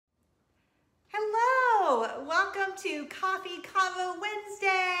welcome to Coffee Convo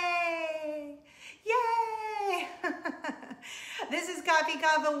Wednesday. Yay! This is Coffee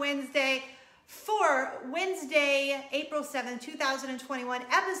Convo Wednesday for Wednesday, April 7th, 2021,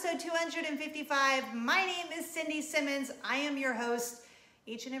 episode 255. My name is Cindy Simmons. I am your host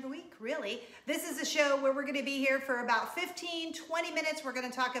each and every week, really. This is a show where we're going to be here for about 15, 20 minutes. We're going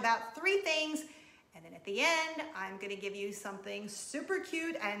to talk about three things. And then at the end, I'm going to give you something super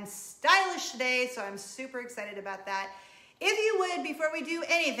cute and stylish today. So I'm super excited about that. If you would, before we do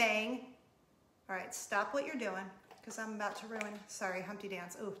anything, all right, stop what you're doing because I'm about to ruin, sorry, Humpty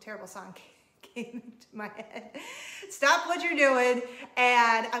Dance. Oh, terrible song came into my head. Stop what you're doing.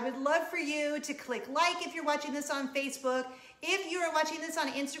 And I would love for you to click like if you're watching this on Facebook. If you are watching this on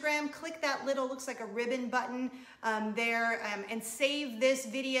Instagram, click that little, looks like a ribbon button there and save this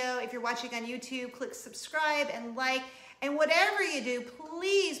video. If you're watching on YouTube, click subscribe and like. And whatever you do,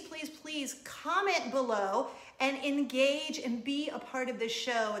 please, please, please comment below and engage and be a part of this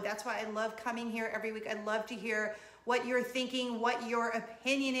show. That's why I love coming here every week. I love to hear what you're thinking, what your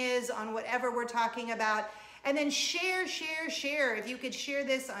opinion is on whatever we're talking about. And then share, share, share. If you could share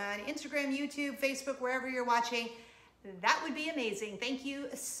this on Instagram, YouTube, Facebook, wherever you're watching, that would be amazing. Thank you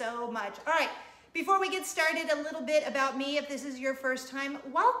so much. All right, before we get started, a little bit about me. If this is your first time,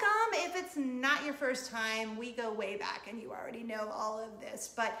 welcome. If it's not your first time, we go way back and you already know all of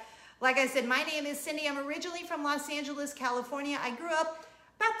this. But like I said, my name is Cindy. I'm originally from Los Angeles, California. I grew up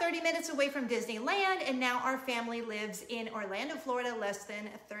about 30 minutes away from Disneyland, and now our family lives in Orlando, Florida, less than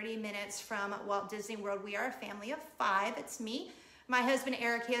 30 minutes from Walt Disney World. We are a family of 5. It's me, my husband,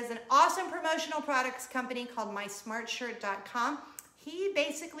 Eric. He has an awesome promotional products company called mysmartshirt.com. He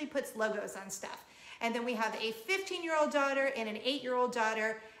basically puts logos on stuff. And then we have a 15-year-old daughter and an 8-year-old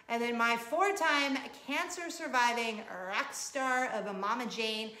daughter. And then my 4-time cancer surviving rock star of a Mama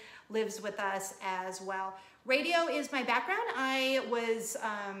Jane lives with us as well. Radio is my background. I was,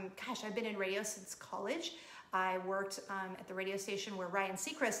 I've been in radio since college. I worked at the radio station where Ryan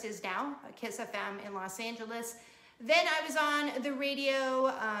Seacrest is now, Kiss FM in Los Angeles. Then I was on the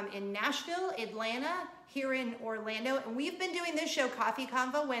radio in Nashville, Atlanta, here in Orlando. And we've been doing this show, Coffee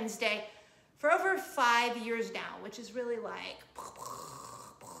Convo Wednesday, for over 5 years now, which is really like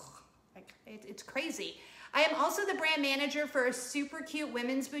it's crazy. I am also the brand manager for a super cute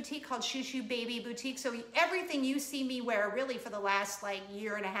women's boutique called Shoo Shoo Baby Boutique. So everything you see me wear really for the last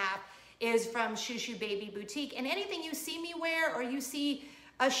year and a half is from Shoo Shoo Baby Boutique. And anything you see me wear or you see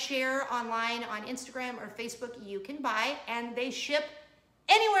a share online on Instagram or Facebook, you can buy, and they ship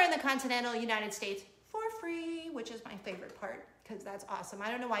anywhere in the continental United States for free, which is my favorite part because that's awesome. I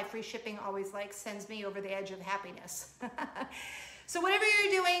don't know why free shipping always sends me over the edge of happiness. So whatever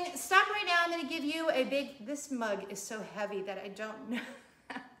you're doing, stop right now. I'm going to give you a big, this mug is so heavy that I don't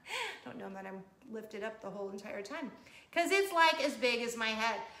know that I'm lifted up the whole entire time because it's as big as my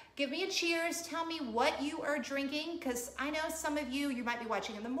head. Give me a cheers. Tell me what you are drinking because I know some of you might be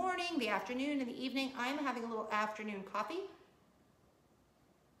watching in the morning, the afternoon, and the evening. I'm having a little afternoon coffee.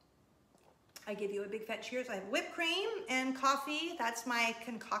 I give you a big fat cheers. I have whipped cream and coffee. That's my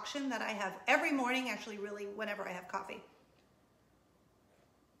concoction that I have every morning, actually really whenever I have coffee.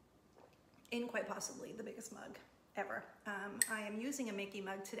 In quite possibly the biggest mug ever. I am using a Mickey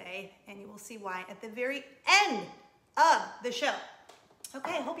mug today, and you will see why at the very end of the show.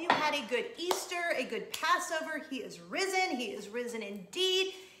 Okay, I hope you had a good Easter, a good Passover. He is risen. He is risen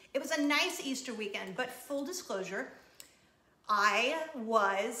indeed. It was a nice Easter weekend, but full disclosure, I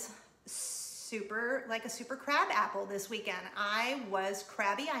was super crab apple this weekend. I was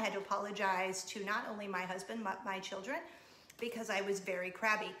crabby. I had to apologize to not only my husband, but my children, because I was very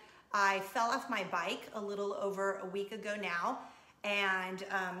crabby. I fell off my bike a little over a week ago now, and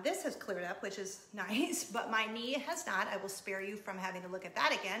this has cleared up, which is nice, but my knee has not. I will spare you from having to look at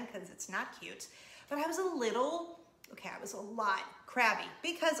that again because it's not cute. But I was I was a lot crabby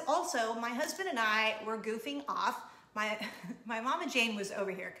because also my husband and I were goofing off. My Mama Jane was over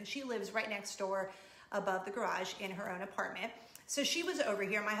here because she lives right next door above the garage in her own apartment. So she was over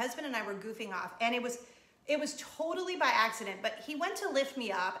here. My husband and I were goofing off, and it was totally by accident, but he went to lift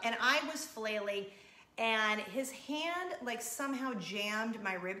me up and I was flailing and his hand somehow jammed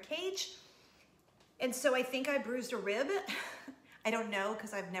my rib cage. And so I think I bruised a rib. I don't know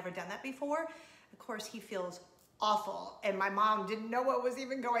because I've never done that before. Of course, he feels awful. And my mom didn't know what was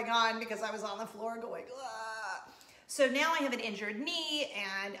even going on because I was on the floor going, ah. So now I have an injured knee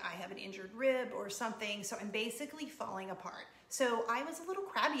and I have an injured rib or something. So I'm basically falling apart. So I was a little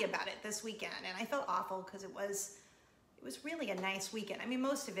crabby about it this weekend, and I felt awful because it was really a nice weekend. I mean,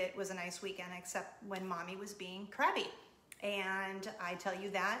 most of it was a nice weekend except when Mommy was being crabby. And I tell you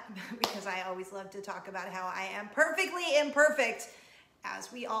that because I always love to talk about how I am perfectly imperfect,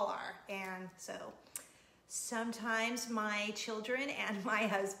 as we all are. And so sometimes my children and my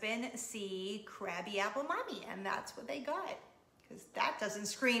husband see Crabby Apple Mommy, and that's what they got. Because that doesn't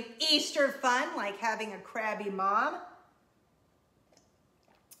scream Easter fun like having a crabby mom.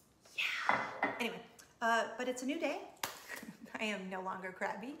 Yeah. Anyway, but it's a new day. I am no longer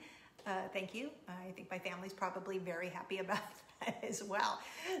crabby. Thank you. I think my family's probably very happy about that as well.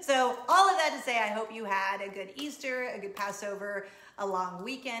 So all of that to say, I hope you had a good Easter, a good Passover, a long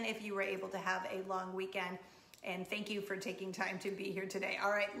weekend if you were able to have a long weekend. And thank you for taking time to be here today.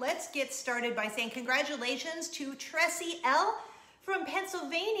 All right, let's get started by saying congratulations to Tressie L. from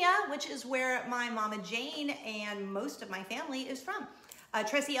Pennsylvania, which is where my Mama Jane and most of my family is from.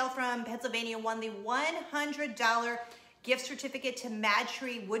 Tressie L. from Pennsylvania won the $100 gift certificate to Mad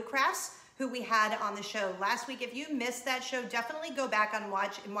Tree Woodcrafts, who we had on the show last week. If you missed that show, definitely go back and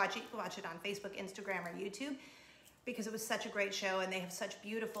watch it on Facebook, Instagram, or YouTube, because it was such a great show and they have such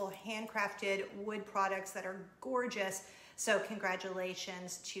beautiful handcrafted wood products that are gorgeous. So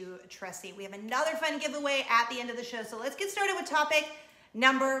congratulations to Tressie. We have another fun giveaway at the end of the show. So let's get started with topic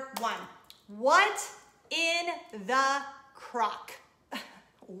number 1. What in the crock?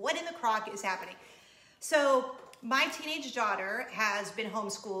 What in the crock is happening? So my teenage daughter has been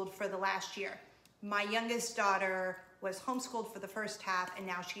homeschooled for the last year. My youngest daughter was homeschooled for the first half, and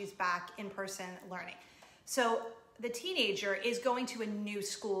now she's back in person learning. So the teenager is going to a new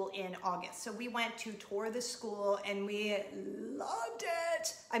school in August. So we went to tour the school and we loved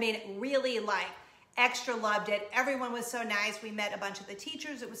it. I mean, really extra loved it. Everyone was so nice. We met a bunch of the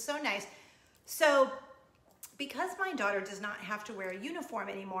teachers. It was so nice. So because my daughter does not have to wear a uniform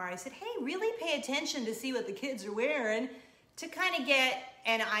anymore, I said, hey, really pay attention to see what the kids are wearing to kind of get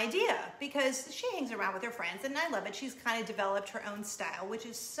an idea, because she hangs around with her friends and I love it. She's kind of developed her own style, which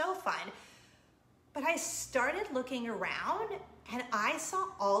is so fun. But I started looking around and I saw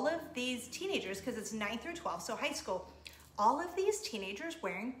all of these teenagers, because it's 9th through 12, so high school, all of these teenagers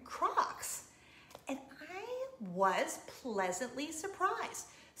wearing Crocs. And I was pleasantly surprised.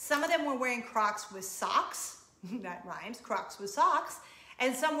 Some of them were wearing Crocs with socks. That rhymes, Crocs with socks.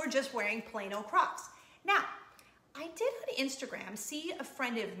 And some were just wearing plain old Crocs. Now, I did on Instagram see a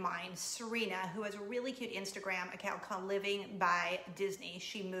friend of mine, Serena, who has a really cute Instagram account called Living by Disney.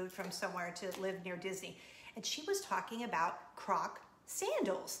 She moved from somewhere to live near Disney. And she was talking about Croc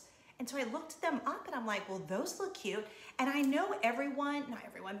sandals. And so I looked them up and I'm like, well, those look cute. And I know not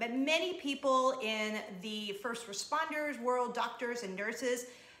everyone, but many people in the first responders world, doctors and nurses,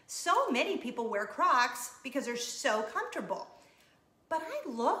 so many people wear Crocs because they're so comfortable. But I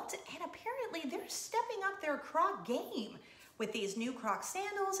looked and apparently they're stepping up their Croc game with these new Croc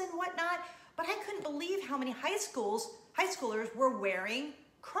sandals and whatnot. But I couldn't believe how many high schoolers were wearing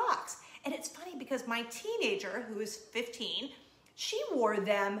Crocs. And it's funny because my teenager, who is 15, she wore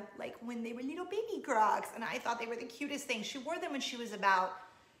them like when they were little baby Crocs. And I thought they were the cutest thing. She wore them when she was about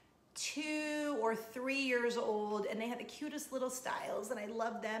 2 or 3 years old, and they had the cutest little styles, and I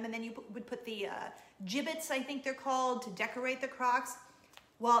loved them. And then you would put the gibbets, I think they're called, to decorate the Crocs.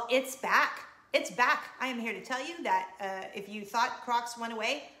 Well, it's back. It's back. I am here to tell you that if you thought Crocs went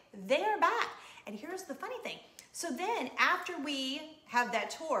away, they are back. And here's the funny thing. So then after we have that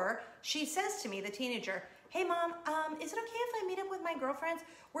tour, she says to me, the teenager, hey Mom, is it okay if I meet up with my girlfriends?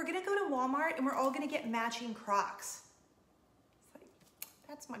 We're gonna go to Walmart and we're all gonna get matching Crocs.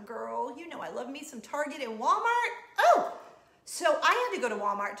 That's my girl. You know I love me some Target and Walmart. Oh, so I had to go to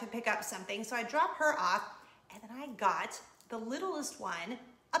Walmart to pick up something. So I dropped her off and then I got the littlest one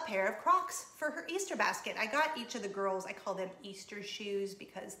a pair of Crocs for her Easter basket. I got each of the girls, I call them Easter shoes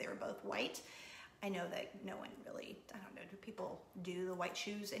because they were both white. I know that no one really, I don't know, do people do the white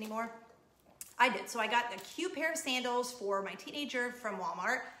shoes anymore? I did. So I got a cute pair of sandals for my teenager from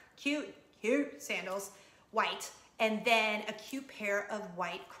Walmart. Cute sandals, white. And then a cute pair of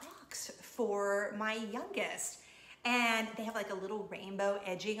white Crocs for my youngest. And they have like a little rainbow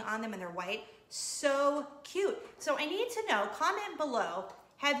edging on them and they're white. So cute. So I need to know, comment below,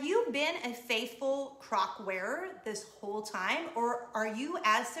 have you been a faithful Croc wearer this whole time? Or are you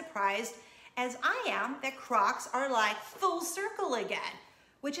as surprised as I am that Crocs are like full circle again?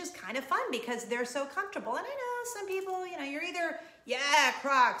 Which is kind of fun because they're so comfortable. And I know some people, you're either, yeah,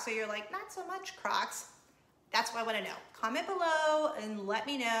 Crocs, or you're like, not so much Crocs. That's what I want to know. Comment below and let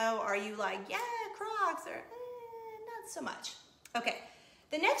me know. Are you like, yeah, Crocs, or not so much? Okay,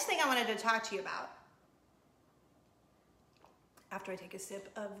 the next thing I wanted to talk to you about, after I take a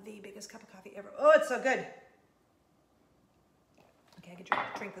sip of the biggest cup of coffee ever. Oh, it's so good. Okay, I could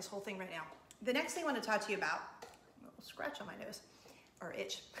drink this whole thing right now. The next thing I want to talk to you about, little scratch on my nose, or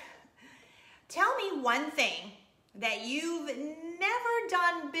itch. Tell me one thing that you've never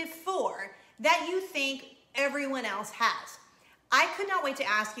done before that you think everyone else has. I could not wait to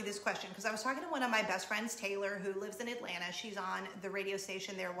ask you this question because I was talking to one of my best friends, Taylor, who lives in Atlanta. She's on the radio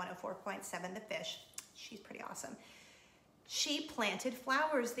station there, 104.7 The Fish. She's pretty awesome. She planted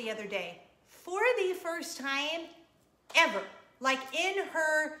flowers the other day for the first time ever, like in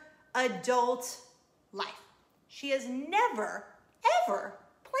her adult life. She has never, ever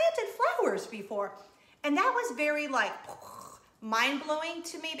planted flowers before. And that was very like mind-blowing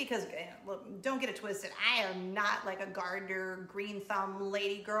to me because, look, don't get it twisted, I am not like a gardener, green thumb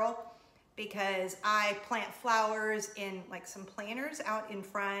lady girl, because I plant flowers in like some planters out in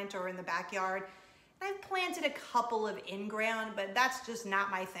front or in the backyard. I've planted a couple of in-ground, but that's just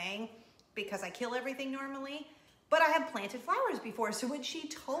not my thing because I kill everything normally. But I have planted flowers before. So when she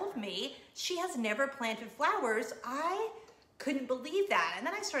told me she has never planted flowers, I couldn't believe that. And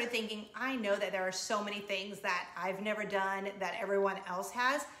then I started thinking, I know that there are so many things that I've never done that everyone else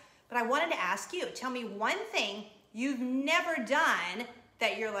has, but I wanted to ask you, tell me one thing you've never done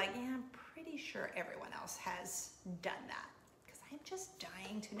that you're like, yeah, I'm pretty sure everyone else has done that. Because I'm just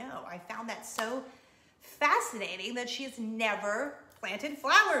dying to know. I found that so fascinating that she has never planted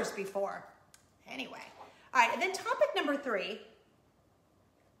flowers before. Anyway, all right, and then topic number 3.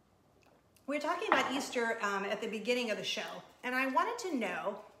 We were talking about Easter at the beginning of the show, and I wanted to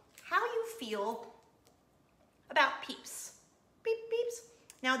know how you feel about Peeps. Peeps.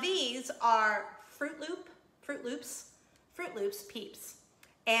 Now these are Fruit Loops Peeps.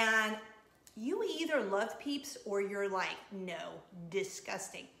 And you either love Peeps or you're like, no,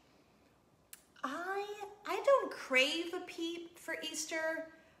 disgusting. I don't crave a Peep for Easter,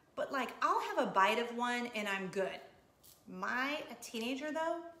 but like I'll have a bite of one and I'm good. My teenager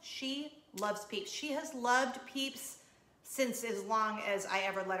though, she loves Peeps. She has loved Peeps since as long as I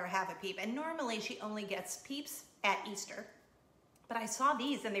ever let her have a Peep. And normally she only gets Peeps at Easter. But I saw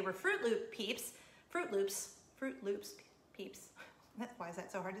these and they were Fruit Loops Peeps. Why is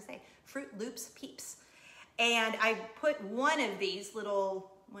that so hard to say? Fruit Loops Peeps. And I put one of these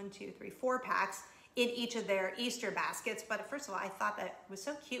little 4 packs in each of their Easter baskets. But first of all, I thought that was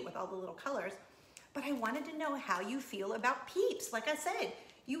so cute with all the little colors. But I wanted to know how you feel about Peeps. Like I said,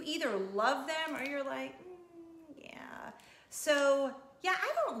 you either love them or you're like, yeah. So yeah,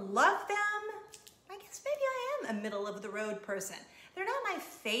 I don't love them. I guess maybe I am a middle of the road person. They're not my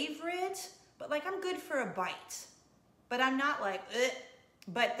favorite, but like I'm good for a bite. But I'm not like, ugh,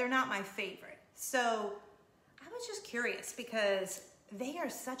 but they're not my favorite. So I was just curious because they are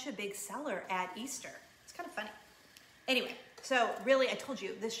such a big seller at Easter. It's kind of funny. Anyway, so really I told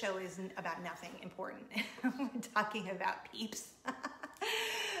you this show isn't about nothing important. We're talking about Peeps.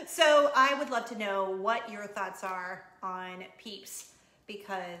 So I would love to know what your thoughts are on Peeps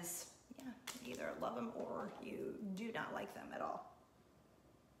because yeah, you either love them or you do not like them at all.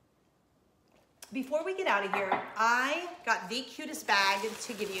 Before we get out of here, I got the cutest bag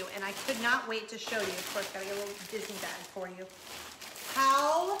to give you, and I could not wait to show you. Of course, got to get a little Disney bag for you.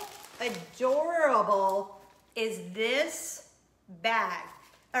 How adorable is this bag?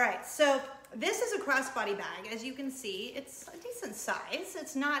 All right, so this is a crossbody bag. As you can see, it's a decent size.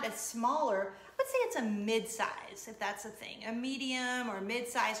 It's not a smaller, I would say it's a mid-size, if that's a thing, a medium or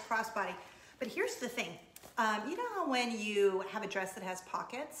mid-size crossbody. But here's the thing. You know how when you have a dress that has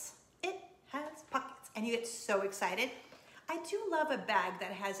pockets? It has pockets, and you get so excited. I do love a bag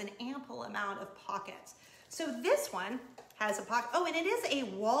that has an ample amount of pockets. So this one has a pocket. Oh, and it is a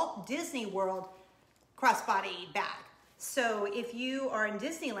Walt Disney World crossbody bag. So if you are in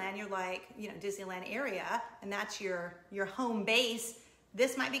Disneyland, you're like, you know, Disneyland area, and that's your home base,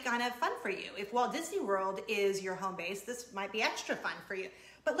 this might be kind of fun for you. If Walt Disney World is your home base, this might be extra fun for you.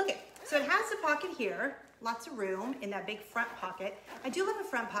 But look it, so it has a pocket here, lots of room in that big front pocket. I do love a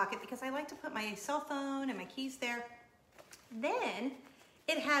front pocket because I like to put my cell phone and my keys there. Then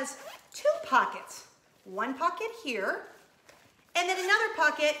it has 2 pockets. One pocket here, and then another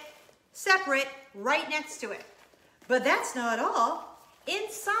pocket separate right next to it. But that's not all.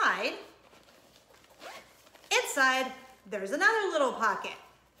 Inside, there's another little pocket.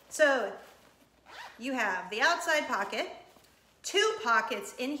 So you have the outside pocket, 2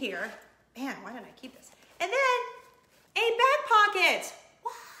 pockets in here. Man, why didn't I keep this? And then a back pocket.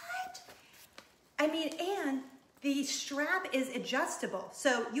 What? I mean, and the strap is adjustable.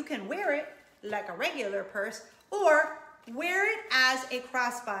 So you can wear it like a regular purse or wear it as a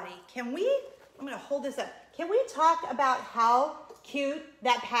crossbody. I'm gonna hold this up. Can we talk about how cute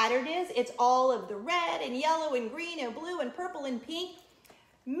that pattern is? It's all of the red and yellow and green and blue and purple and pink.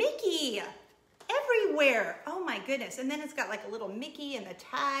 Mickey everywhere. Oh my goodness. And then it's got like a little Mickey and the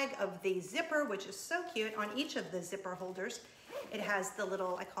tag of the zipper, which is so cute. On each of the zipper holders, it has the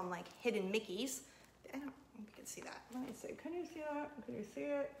little, I call them like hidden Mickeys. I don't know if you can see that. Let me see. Can you see that? Can you see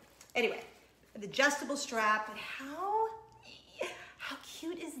it? Anyway, the adjustable strap. But how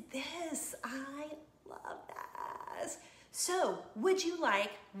cute is this? I love that. So, would you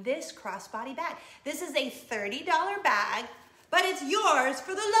like this crossbody bag? This is a $30 bag, but it's yours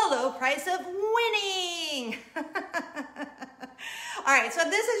for the low, low price of winning. All right, so if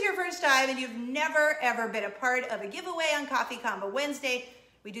this is your first time and you've never, ever been a part of a giveaway on Coffee Convo Wednesday,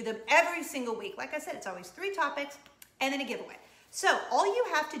 we do them every single week. Like I said, it's always 3 topics and then a giveaway. So all you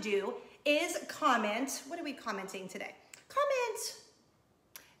have to do is comment. What are we commenting today? Comment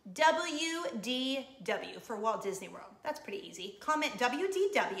WDW for Walt Disney World. That's pretty easy. Comment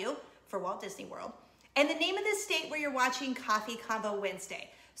WDW for Walt Disney World and the name of the state where you're watching Coffee Convo Wednesday.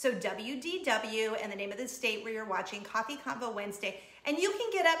 So WDW and the name of the state where you're watching Coffee Convo Wednesday. And you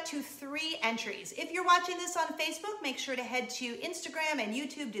can get up to 3 entries. If you're watching this on Facebook, make sure to head to Instagram and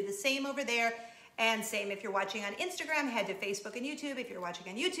YouTube. Do the same over there. And same if you're watching on Instagram, head to Facebook and YouTube. If you're watching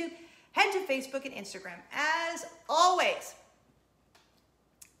on YouTube, head to Facebook and Instagram. As always,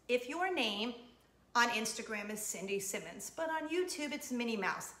 if your name on Instagram is Cindy Simmons, but on YouTube it's Minnie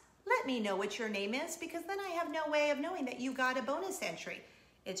Mouse, let me know what your name is, because then I have no way of knowing that you got a bonus entry.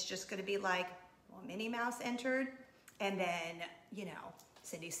 It's just going to be like, well, Minnie Mouse entered, and then, you know,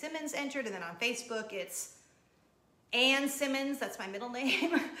 Cindy Simmons entered, and then on Facebook it's Ann Simmons, that's my middle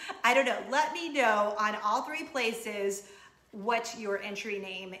name. I don't know. Let me know on all 3 places what your entry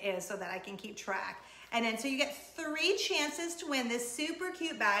name is so that I can keep track. And then so you get 3 chances to win this super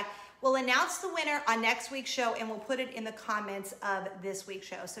cute bag. We'll announce the winner on next week's show, and we'll put it in the comments of this week's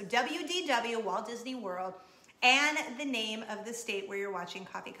show. So WDW, Walt Disney World, and the name of the state where you're watching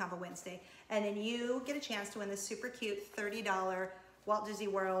Coffee Convo Wednesday. And then you get a chance to win this super cute $30 Walt Disney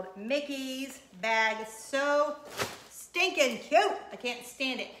World Mickey's bag. So stinking cute. I can't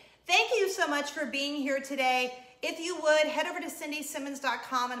stand it. Thank you so much for being here today. If you would, head over to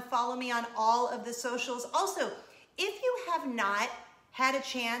cindysimmons.com and follow me on all of the socials. Also, if you have not had a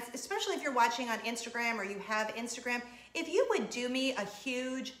chance, especially if you're watching on Instagram or you have Instagram, if you would do me a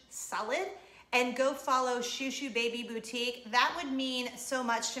huge solid and go follow Shoo Shoo Baby Boutique, that would mean so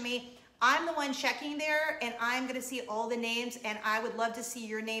much to me. I'm the one checking there, and I'm gonna see all the names, and I would love to see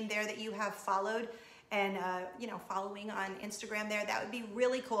your name there that you have followed and you know, following on Instagram there. That would be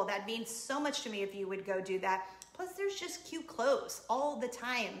really cool. That means so much to me if you would go do that. Plus, there's just cute clothes all the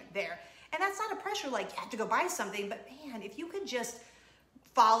time there. And that's not a pressure like you have to go buy something, but man, if you could just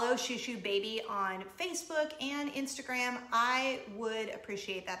follow Shoo Shoo Baby on Facebook and Instagram, I would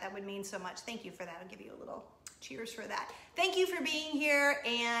appreciate that. That would mean so much. Thank you for that. I'll give you a little cheers for that. Thank you for being here,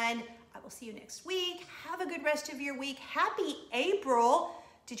 and I will see you next week. Have a good rest of your week. Happy April.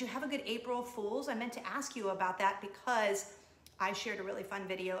 Did you have a good April Fools? I meant to ask you about that because I shared a really fun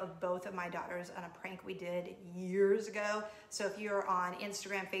video of both of my daughters on a prank we did years ago. So if you're on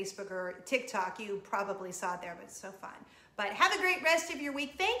Instagram, Facebook, or TikTok, you probably saw it there, but it's so fun. But have a great rest of your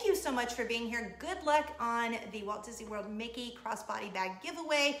week. Thank you so much for being here. Good luck on the Walt Disney World Mickey crossbody bag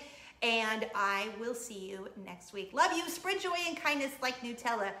giveaway, and I will see you next week. Love you. Spread joy and kindness like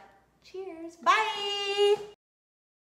Nutella. Cheers. Bye.